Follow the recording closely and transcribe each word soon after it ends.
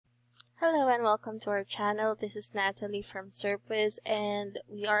Hello and welcome to our channel. This is Natalie from Serpwizz, and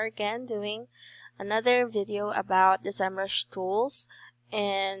we are again doing another video about the SEMRUSH tools.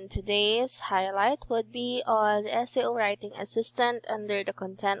 And today's highlight would be on the SEO Writing Assistant under the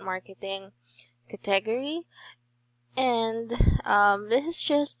Content Marketing category. And this is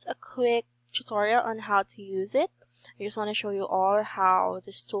just a quick tutorial on how to use it. I just want to show you all how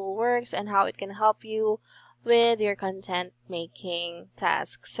this tool works and how it can help you with your content making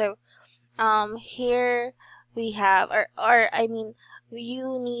tasks. So here we have,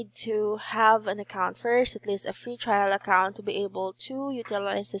 you need to have an account first, at least a free trial account, to be able to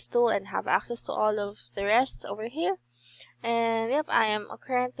utilize this tool and have access to all of the rest over here. And yep, I am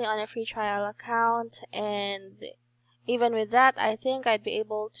currently on a free trial account, and even with that, I think I'd be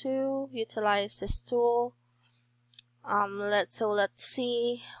able to utilize this tool. Let's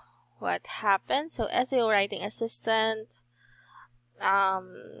see what happens. So SEO Writing Assistant,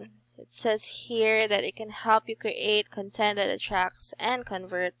 it says here that it can help you create content that attracts and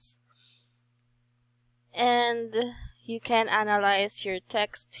converts. And you can analyze your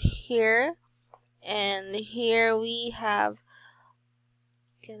text here. And here we have,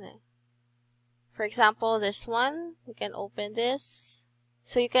 for example, this one. We can open this.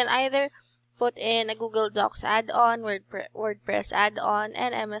 So you can either put in a Google Docs add-on, WordPress add-on,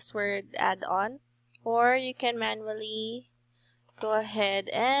 and MS Word add-on. Or you can manually go ahead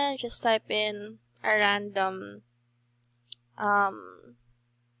and just type in a random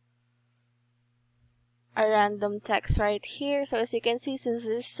text right here. So as you can see, since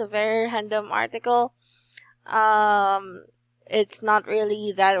this is a very random article, it's not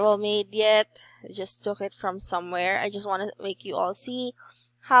really that well made yet. I just took it from somewhere. I just want to make you all see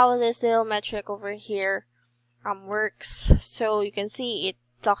how this little metric over here works. So you can see it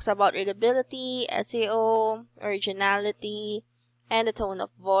talks about readability, SEO, originality, and the tone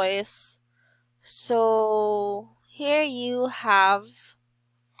of voice. So here you have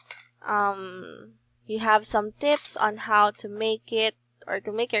some tips on how to make it, or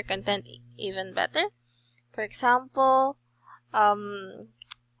to make your content even better. For example, for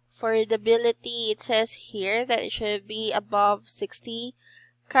readability, it says here that it should be above 60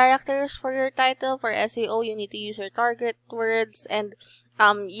 characters for your title. For SEO, you need to use your target words, and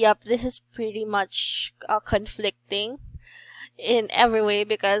yep, this is pretty much conflicting in every way,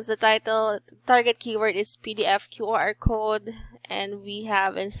 because the target keyword is PDF QR code, and we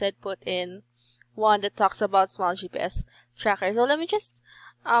have instead put in one that talks about small GPS tracker. So let me just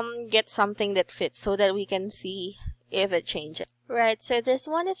get something that fits so that we can see if it changes. Right, so this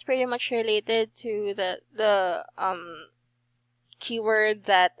one is pretty much related to the keyword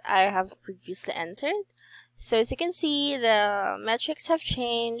that I have previously entered. So as you can see, the metrics have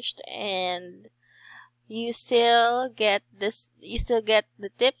changed, and you still get the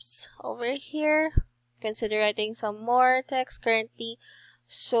tips over here. Consider writing some more text currently.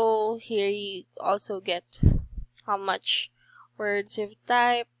 So here you also get how much words you've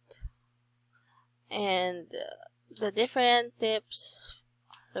typed, and the different tips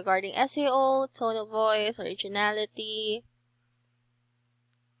regarding SEO, tone of voice, originality.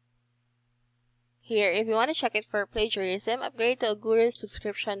 Here, if you want to check it for plagiarism, upgrade to a Guru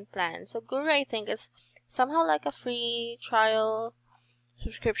subscription plan. So Guru, I think, is somehow like a free trial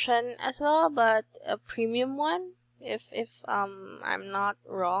subscription as well, but a premium one, if I'm not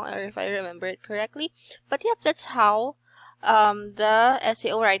wrong, or if I remember it correctly. But yep, that's how the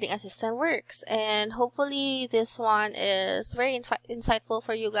SEO Writing Assistant works, and hopefully this one is very insightful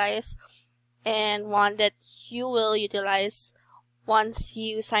for you guys, and one that you will utilize once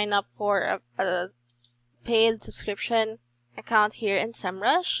you sign up for a paid subscription account here in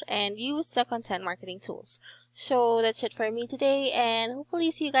SEMRUSH and use the content marketing tools. So that's it for me today, and hopefully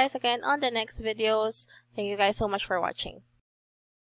see you guys again on the next videos. Thank you guys so much for watching.